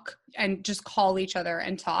walk and just call each other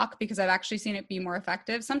and talk? Because I've actually seen it be more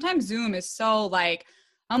effective. Sometimes Zoom is so like,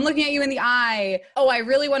 I'm looking at you in the eye. Oh, I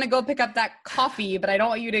really want to go pick up that coffee, but I don't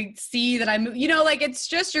want you to see that I'm, like it's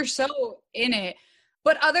just, you're so in it.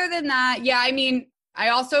 But other than that, yeah, I mean, I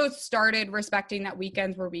also started respecting that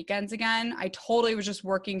weekends were weekends again. I totally was just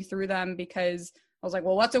working through them because I was like,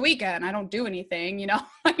 well, what's a weekend? I don't do anything,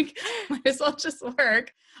 like might as well just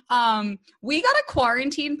work. We got a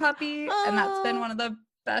quarantine puppy and that's been one of the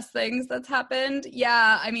best things that's happened.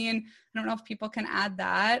 Yeah. I mean, I don't know if people can add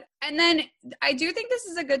that. And then I do think this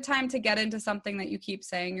is a good time to get into something that you keep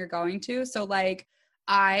saying you're going to. So like,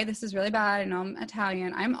 this is really bad. I know I'm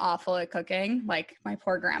Italian. I'm awful at cooking. Like my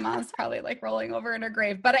poor grandma's probably like rolling over in her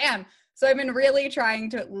grave, but I am. So I've been really trying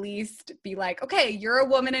to at least be like, okay, you're a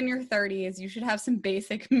woman in your 30s. You should have some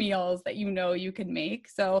basic meals that you can make.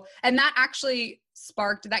 So, and that actually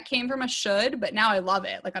that came from a should, but now I love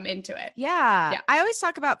it. Like I'm into it. Yeah. I always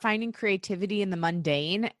talk about finding creativity in the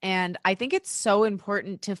mundane. And I think it's so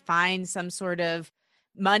important to find some sort of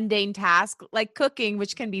mundane task like cooking,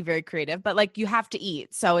 which can be very creative, but like you have to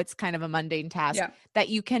eat. So it's kind of a mundane task that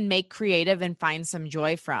you can make creative and find some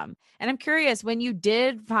joy from. And I'm curious, when you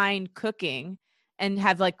did find cooking and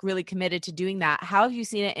have like really committed to doing that, how have you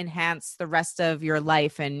seen it enhance the rest of your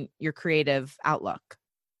life and your creative outlook?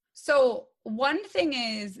 So one thing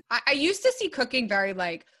is I used to see cooking very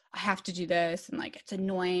like, I have to do this and like it's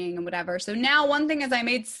annoying and whatever. So now one thing is I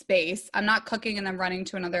made space. I'm not cooking and then running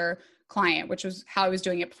to another client, which was how I was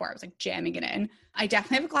doing it before. I was like jamming it in. I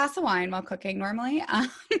definitely have a glass of wine while cooking normally.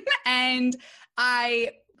 And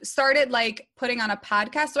I started like putting on a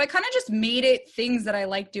podcast. So I kind of just made it things that I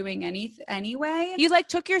like doing anyway. You like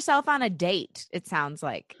took yourself on a date, it sounds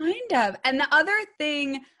like. Kind of. And the other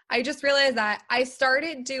thing, I just realized that I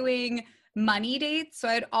started doing money dates. So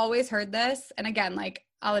I'd always heard this. And again, like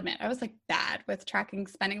I'll admit, I was like bad with tracking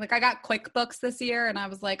spending. Like I got QuickBooks this year and I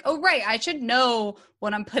was like, oh, right, I should know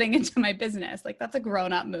what I'm putting into my business. Like that's a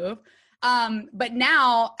grown-up move. But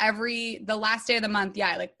now the last day of the month,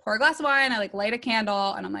 I like pour a glass of wine, I like light a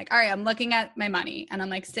candle and I'm like, all right, I'm looking at my money and I'm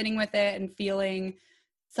like sitting with it and feeling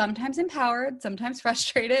sometimes empowered, sometimes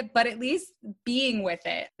frustrated, but at least being with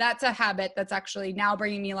it. That's a habit that's actually now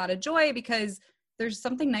bringing me a lot of joy because there's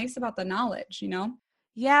something nice about the knowledge, you know?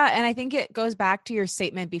 Yeah. And I think it goes back to your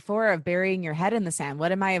statement before of burying your head in the sand.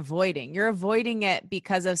 What am I avoiding? You're avoiding it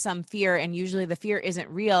because of some fear. And usually the fear isn't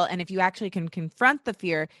real. And if you actually can confront the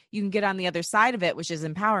fear, you can get on the other side of it, which is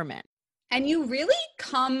empowerment. And you really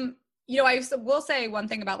come, I will say one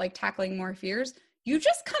thing about like tackling more fears. You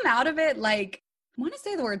just come out of it like, I want to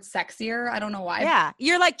say the word sexier. I don't know why. Yeah.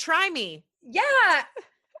 You're like, try me. Yeah.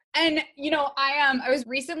 And, I was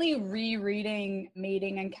recently rereading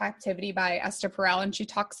Mating and Captivity by Esther Perel, and she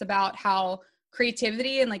talks about how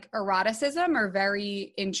creativity and like eroticism are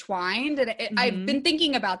very entwined. And I've been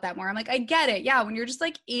thinking about that more. I'm like, I get it. Yeah. When you're just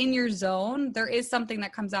like in your zone, there is something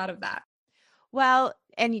that comes out of that. Well,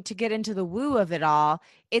 and to get into the woo of it all,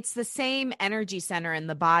 it's the same energy center in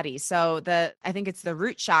the body. So I think it's the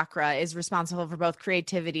root chakra is responsible for both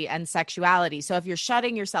creativity and sexuality. So if you're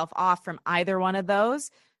shutting yourself off from either one of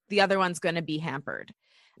those, the other one's going to be hampered.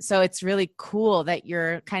 So it's really cool that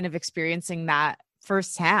you're kind of experiencing that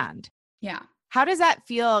firsthand. Yeah. How does that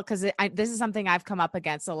feel? Because this is something I've come up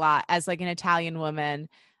against a lot as like an Italian woman,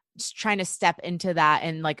 just trying to step into that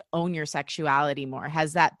and like own your sexuality more.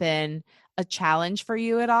 Has that been a challenge for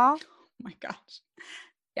you at all? Oh my gosh.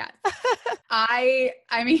 Yes.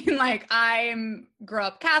 I mean, like grew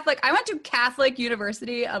up Catholic. I went to Catholic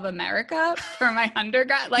University of America for my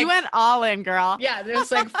undergrad. Like you went all in, girl. Yeah. There's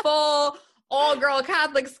like full all-girl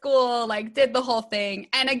Catholic school, like did the whole thing.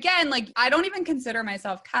 And again, like I don't even consider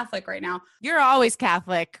myself Catholic right now. You're always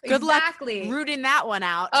Catholic. Good Exactly. luck rooting that one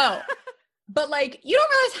out. Oh, but like, you don't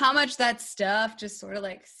realize how much that stuff just sort of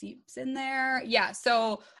like seeps in there. Yeah.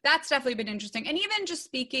 So that's definitely been interesting. And even just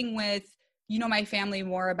speaking with, my family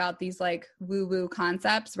more about these like woo-woo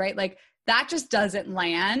concepts, right? Like that just doesn't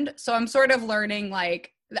land. So I'm sort of learning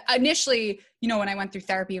like initially, when I went through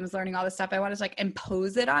therapy and was learning all this stuff, I wanted to like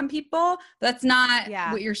impose it on people. That's not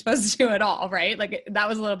what you're supposed to do at all, right? Like that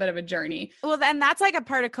was a little bit of a journey. Well, then that's like a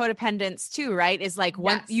part of codependence too, right? Is like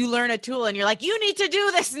once you learn a tool and you're like, you need to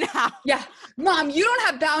do this now. Yeah. Mom, you don't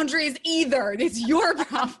have boundaries either. It's your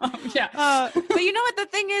problem. Yeah. But you know what the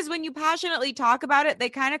thing is, when you passionately talk about it, they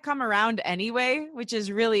kind of come around anyway, which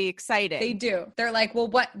is really exciting. They do. They're like, well,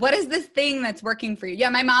 what is this thing that's working for you? Yeah.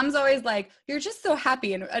 My mom's always like, you're just so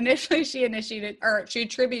happy. And initially she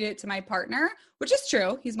attributed it to my partner, which is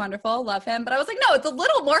true. He's wonderful. Love him. But I was like, no, it's a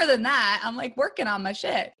little more than that. I'm like working on my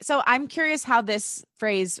shit. So I'm curious how this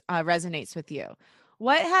phrase resonates with you.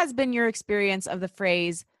 What has been your experience of the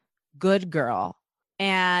phrase good girl,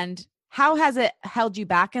 and how has it held you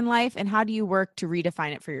back in life, and how do you work to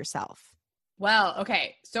redefine it for yourself? Well,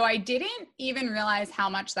 okay. So I didn't even realize how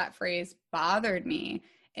much that phrase bothered me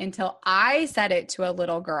until I said it to a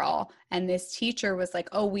little girl, and this teacher was like,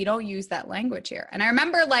 oh, we don't use that language here. And I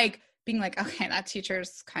remember like being like, okay, that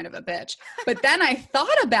teacher's kind of a bitch. But then I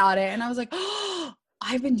thought about it and I was like, oh,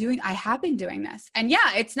 I have been doing this. And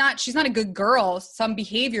yeah, she's not a good girl. Some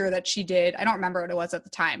behavior that she did, I don't remember what it was at the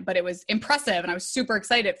time, but it was impressive and I was super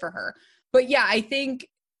excited for her. But yeah, I think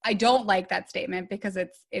I don't like that statement because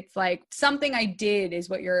it's like something I did is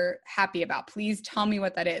what you're happy about. Please tell me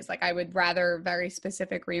what that is. Like I would rather very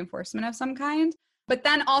specific reinforcement of some kind. But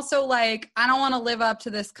then also like, I don't want to live up to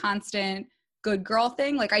this constant good girl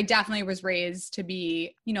thing. Like I definitely was raised to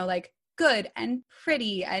be, like good and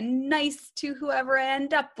pretty and nice to whoever I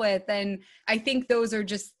end up with. And I think those are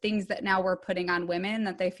just things that now we're putting on women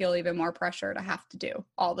that they feel even more pressure to have to do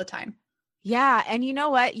all the time. Yeah. And you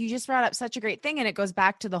know what? You just brought up such a great thing. And it goes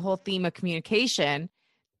back to the whole theme of communication.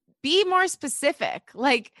 Be more specific.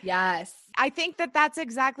 Like, yes, I think that that's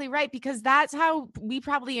exactly right, because that's how we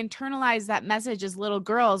probably internalize that message as little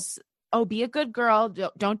girls. Oh, be a good girl.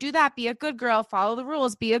 Don't do that. Be a good girl. Follow the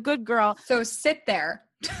rules. Be a good girl. So sit there.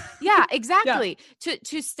 Yeah, exactly. Yeah.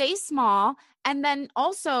 To stay small. And then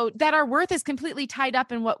also that our worth is completely tied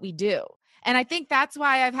up in what we do. And I think that's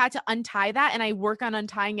why I've had to untie that, and I work on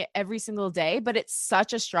untying it every single day, but it's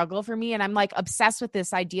such a struggle for me. And I'm like obsessed with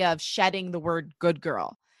this idea of shedding the word good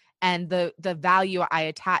girl and the value I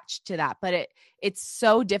attach to that. But it's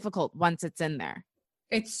so difficult once it's in there.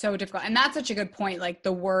 It's so difficult. And that's such a good point. Like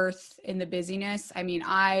the worth in the busyness. I mean,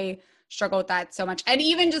 I struggle with that so much. And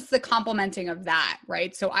even just the complimenting of that,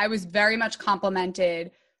 right? So I was very much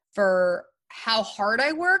complimented for how hard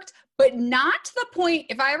I worked, but not to the point,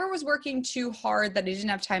 if I ever was working too hard that I didn't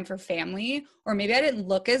have time for family, or maybe I didn't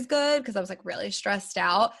look as good because I was like really stressed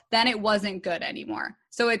out, then it wasn't good anymore.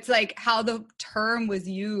 So it's like how the term was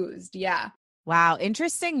used. Yeah. Wow.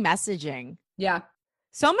 Interesting messaging. Yeah.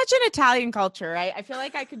 So much in Italian culture, right? I feel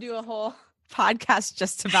like I could do a whole podcast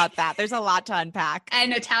just about that. There's a lot to unpack.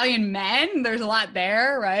 And Italian men, there's a lot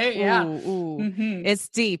there, right? Yeah. Ooh. Mm-hmm. It's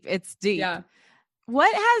deep. It's deep. Yeah.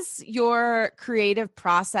 What has your creative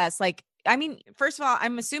process like? I mean, first of all,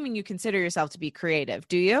 I'm assuming you consider yourself to be creative.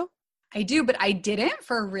 Do you? I do, but I didn't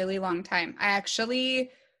for a really long time. I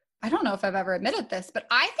don't know if I've ever admitted this, but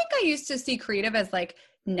I think I used to see creative as like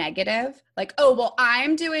negative, like, oh, well,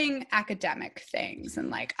 I'm doing academic things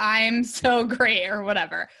and like, I'm so great or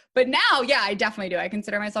whatever. But now, yeah, I definitely do. I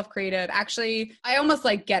consider myself creative. Actually, I almost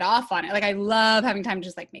like get off on it. Like I love having time to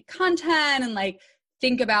just like make content and like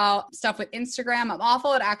think about stuff with Instagram. I'm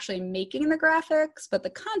awful at actually making the graphics, but the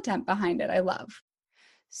content behind it, I love.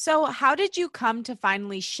 So how did you come to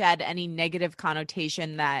finally shed any negative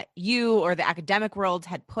connotation that you or the academic world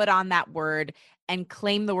had put on that word and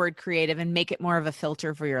claim the word creative and make it more of a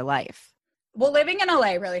filter for your life? Well, living in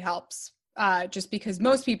LA really helps, just because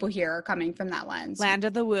most people here are coming from that lens. Land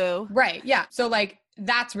of the woo. Right. Yeah. So like,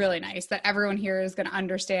 that's really nice that everyone here is going to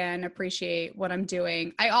understand, appreciate what I'm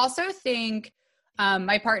doing. I also think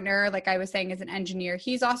my partner, like I was saying, is an engineer.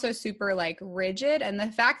 He's also super like rigid. And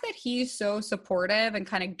the fact that he's so supportive and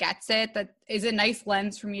kind of gets it, that is a nice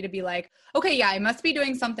lens for me to be like, okay, yeah, I must be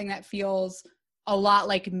doing something that feels a lot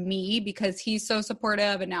like me because he's so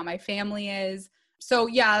supportive and now my family is. So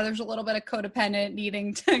yeah, there's a little bit of codependent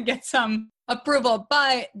needing to get some approval,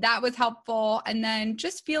 but that was helpful. And then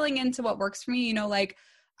just feeling into what works for me, you know, like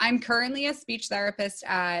I'm currently a speech therapist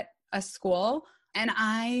at a school and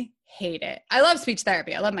I hate it. I love speech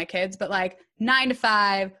therapy. I love my kids, but like 9 to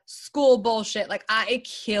 5 school bullshit, like it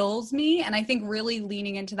kills me. And I think really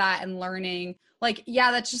leaning into that and learning like,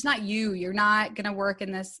 yeah, that's just not you. You're not going to work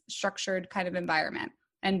in this structured kind of environment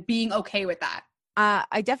and being okay with that.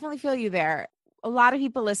 I definitely feel you there. A lot of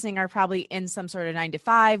people listening are probably in some sort of 9 to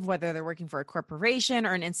 5, whether they're working for a corporation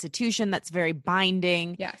or an institution that's very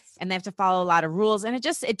binding. Yes. And they have to follow a lot of rules. And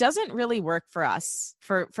it doesn't really work for us.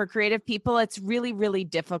 For creative people, it's really, really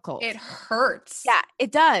difficult. It hurts. Yeah,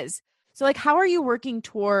 it does. So like, how are you working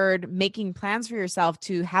toward making plans for yourself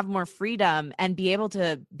to have more freedom and be able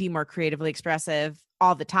to be more creatively expressive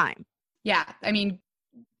all the time? Yeah. I mean,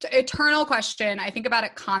 eternal question. I think about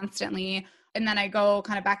it constantly. And then I go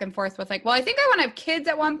kind of back and forth with like, well, I think I want to have kids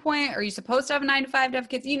at one point. Are you supposed to have a 9 to 5 to have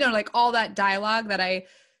kids? You know, like all that dialogue that I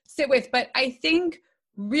sit with. But I think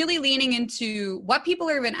really leaning into what people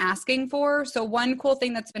are even asking for. So one cool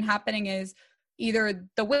thing that's been happening is either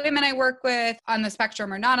the women I work with on the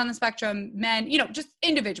spectrum or not on the spectrum, men, you know, just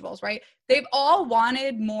individuals, right? They've all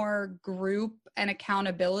wanted more group and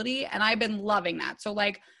accountability. And I've been loving that. So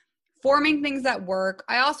like forming things that work.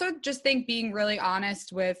 I also just think being really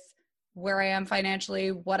honest with where I am financially,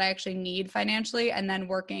 what I actually need financially, and then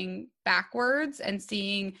working backwards and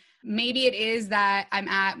seeing maybe it is that I'm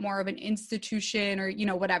at more of an institution or, you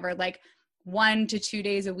know, whatever, like 1 to 2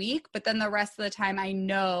 days a week. But then the rest of the time, I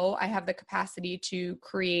know I have the capacity to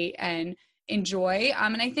create and enjoy.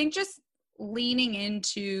 And I think just leaning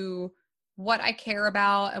into what I care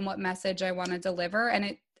about and what message I want to deliver.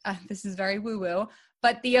 And this is very woo-woo,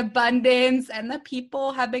 but the abundance and the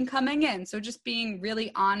people have been coming in. So just being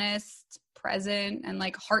really honest, present, and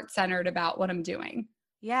like heart-centered about what I'm doing.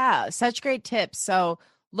 Yeah, such great tips. So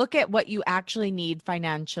look at what you actually need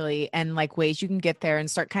financially and like ways you can get there and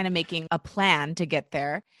start kind of making a plan to get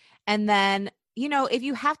there. And then, you know, if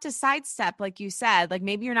you have to sidestep, like you said, like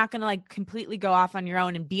maybe you're not going to like completely go off on your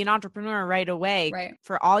own and be an entrepreneur right away Right.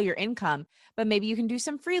 for all your income, but maybe you can do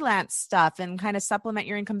some freelance stuff and kind of supplement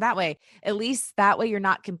your income that way. At least that way you're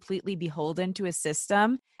not completely beholden to a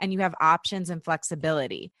system and you have options and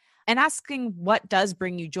flexibility. And asking what does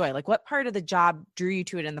bring you joy, like what part of the job drew you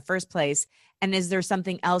to it in the first place? And is there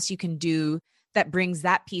something else you can do that brings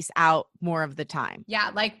that piece out more of the time?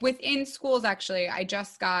 Yeah, like within schools, actually, I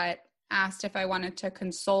just got asked if I wanted to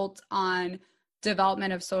consult on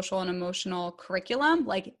development of social and emotional curriculum.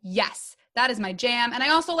 Like, yes, that is my jam. And I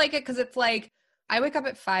also like it because it's like, I wake up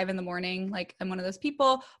at 5 a.m. Like I'm one of those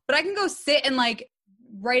people, but I can go sit and like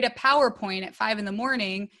write a PowerPoint at 5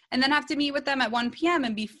 a.m. and then have to meet with them at 1 p.m.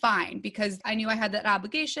 and be fine because I knew I had that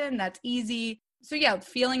obligation. That's easy. So yeah,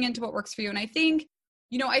 feeling into what works for you. And I think,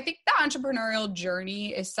 I think the entrepreneurial journey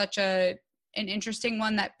is such an interesting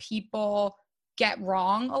one that people get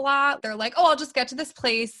wrong a lot. They're like, oh, I'll just get to this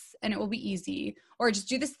place and it will be easy, or just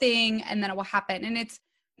do this thing and then it will happen. And it's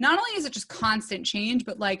not only is it just constant change,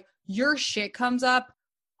 but like your shit comes up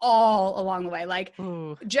all along the way. Like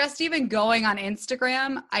just even going on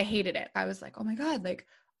Instagram, I hated it. I was like, oh my God, like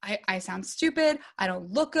I sound stupid. I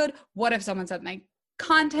don't look good. What if someone said my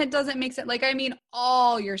content doesn't make sense? Like, I mean,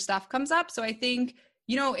 all your stuff comes up. So I think,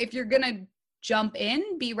 if you're going to jump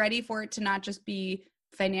in, be ready for it to not just be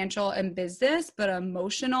financial and business, but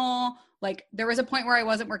emotional. Like there was a point where I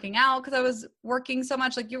wasn't working out because I was working so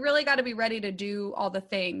much. Like you really got to be ready to do all the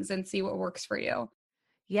things and see what works for you.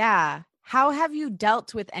 Yeah. How have you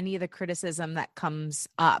dealt with any of the criticism that comes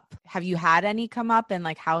up? Have you had any come up, and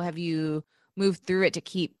like how have you moved through it to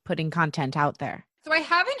keep putting content out there? So I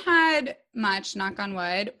haven't had much, knock on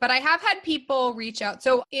wood, but I have had people reach out.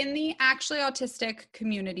 So in the actually autistic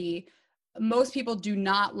community, most people do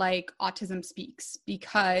not like Autism Speaks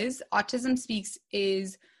because Autism Speaks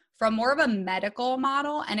is from more of a medical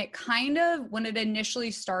model. And it kind of, when it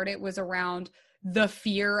initially started, was around the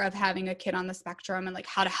fear of having a kid on the spectrum and like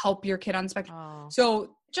how to help your kid on the spectrum. Oh.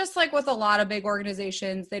 So just like with a lot of big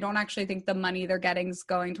organizations, they don't actually think the money they're getting is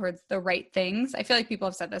going towards the right things. I feel like people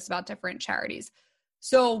have said this about different charities.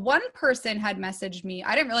 So one person had messaged me,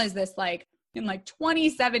 I didn't realize this, like in like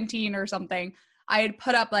 2017 or something, I had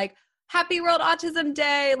put up like, Happy World Autism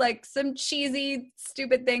Day, like some cheesy,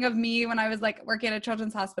 stupid thing of me when I was like working at a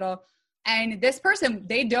children's hospital. And this person,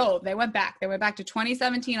 they went back to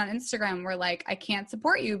 2017 on Instagram and were like, I can't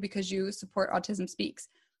support you because you support Autism Speaks.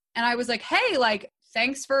 And I was like, hey, like,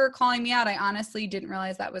 thanks for calling me out. I honestly didn't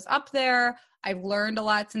realize that was up there. I've learned a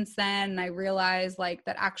lot since then. And I realized like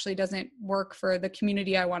that actually doesn't work for the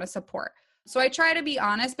community I want to support. So I try to be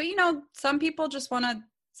honest, but some people just want to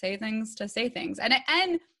say things to say things. And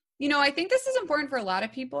I think this is important for a lot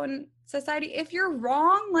of people in society. If you're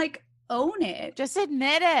wrong, like own it. Just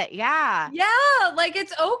admit it. Yeah. Yeah. Like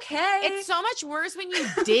it's okay. It's so much worse when you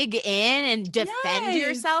dig in and defend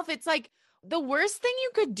yourself. It's like the worst thing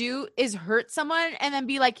you could do is hurt someone and then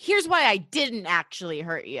be like, here's why I didn't actually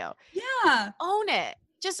hurt you. Yeah. Own it.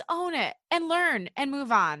 Just own it and learn and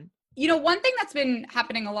move on. One thing that's been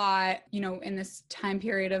happening a lot, in this time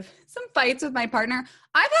period of some fights with my partner,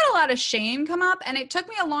 I've had a lot of shame come up, and it took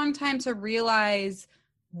me a long time to realize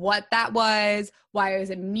what that was, why I was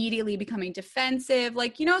immediately becoming defensive.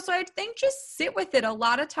 So I think just sit with it. A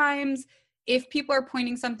lot of times, if people are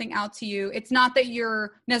pointing something out to you, it's not that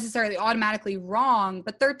you're necessarily automatically wrong,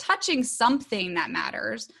 but they're touching something that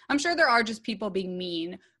matters. I'm sure there are just people being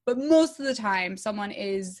mean, but most of the time someone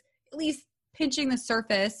is at least pinching the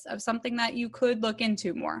surface of something that you could look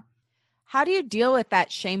into more. How do you deal with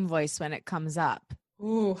that shame voice when it comes up?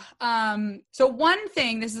 So one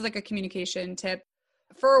thing, this is like a communication tip.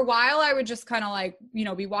 For a while, I would just kind of like,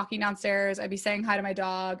 be walking downstairs. I'd be saying hi to my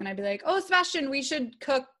dog and I'd be like, oh, Sebastian, we should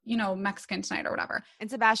cook, Mexican tonight or whatever.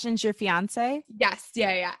 And Sebastian's your fiance? Yes.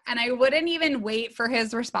 Yeah. And I wouldn't even wait for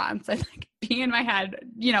his response. I'd like be in my head,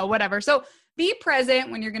 whatever. So be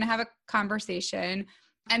present when you're going to have a conversation.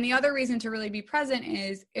 And the other reason to really be present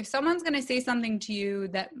is if someone's going to say something to you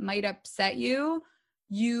that might upset you,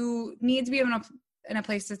 you need to be in a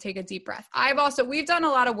place to take a deep breath. We've done a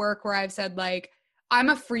lot of work where I've said like, I'm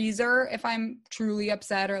a freezer. If I'm truly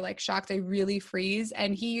upset or like shocked, I really freeze.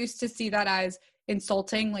 And he used to see that as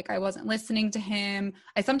insulting. Like I wasn't listening to him.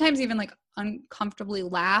 I sometimes even like uncomfortably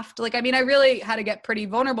laughed. Like, I really had to get pretty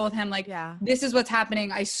vulnerable with him. Like, This is what's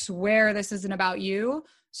happening. I swear this isn't about you.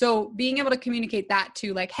 So being able to communicate that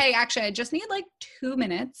to like, hey, actually, I just need like 2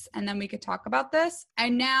 minutes and then we could talk about this.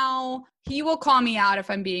 And now he will call me out if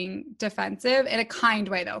I'm being defensive in a kind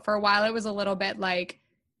way though. For a while, it was a little bit like,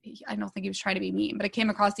 I don't think he was trying to be mean, but it came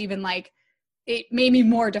across even like it made me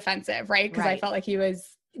more defensive, right? Because I felt like he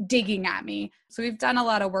was digging at me. So we've done a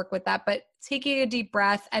lot of work with that, but taking a deep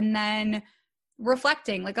breath and then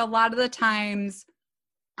reflecting. Like a lot of the times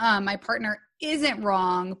my partner isn't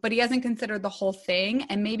wrong, but he hasn't considered the whole thing.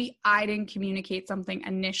 And maybe I didn't communicate something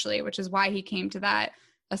initially, which is why he came to that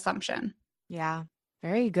assumption. Yeah.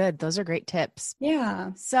 Very good. Those are great tips.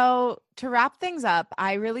 Yeah. So to wrap things up,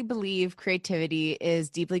 I really believe creativity is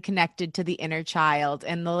deeply connected to the inner child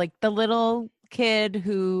and the little kid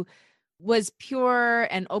who was pure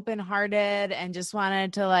and open-hearted and just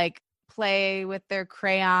wanted to like play with their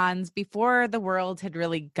crayons before the world had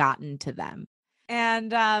really gotten to them.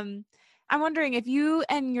 And I'm wondering if you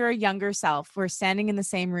and your younger self were standing in the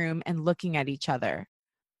same room and looking at each other,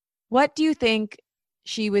 what do you think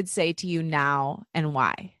she would say to you now and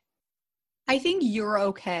why? I think you're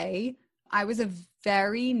okay. I was a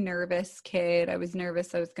very nervous kid. I was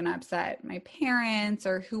nervous I was going to upset my parents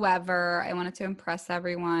or whoever. I wanted to impress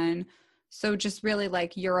everyone. So just really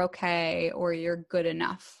like, you're okay or you're good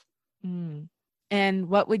enough. Mm. And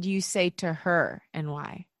what would you say to her and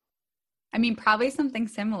why? I mean, probably something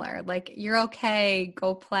similar, like you're okay,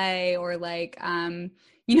 go play, or like,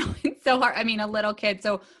 it's so hard. I mean, a little kid.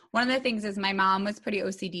 So one of the things is my mom was pretty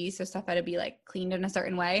OCD. So stuff had to be like cleaned in a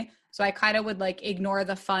certain way. So I kind of would like ignore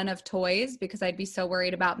the fun of toys because I'd be so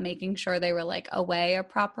worried about making sure they were like away a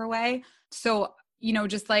proper way. So,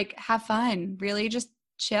 just like have fun, really just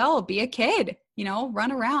chill, be a kid,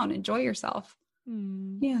 run around, enjoy yourself.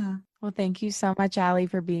 Yeah. Well, thank you so much, Allie,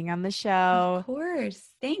 for being on the show. Of course.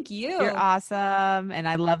 Thank you. You're awesome. And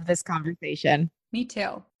I love this conversation. Me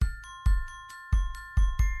too.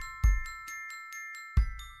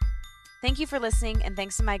 Thank you for listening, and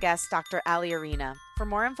thanks to my guest, Dr. Allie Arena. For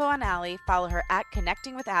more info on Allie, follow her at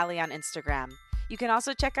Connecting with Allie on Instagram. You can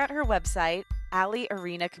also check out her website,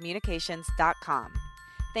 AllieArenaCommunications.com.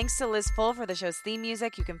 Thanks to Liz Full for the show's theme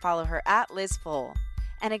music. You can follow her at Liz Full.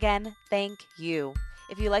 And again, thank you.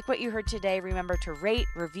 If you like what you heard today, remember to rate,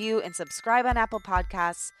 review, and subscribe on Apple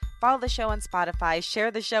Podcasts. Follow the show on Spotify,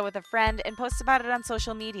 share the show with a friend, and post about it on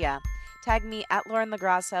social media. Tag me at Lauren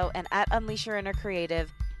LaGrasso and at Unleash Your Inner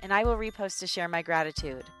Creative, and I will repost to share my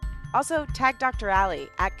gratitude. Also, tag Dr. Allie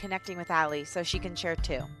at Connecting with Allie so she can share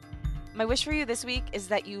too. My wish for you this week is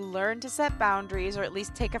that you learn to set boundaries, or at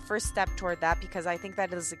least take a first step toward that, because I think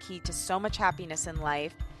that is the key to so much happiness in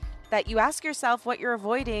life. That you ask yourself what you're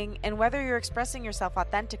avoiding and whether you're expressing yourself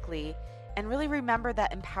authentically, and really remember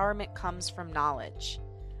that empowerment comes from knowledge.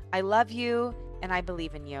 I love you and I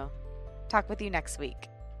believe in you. Talk with you next week.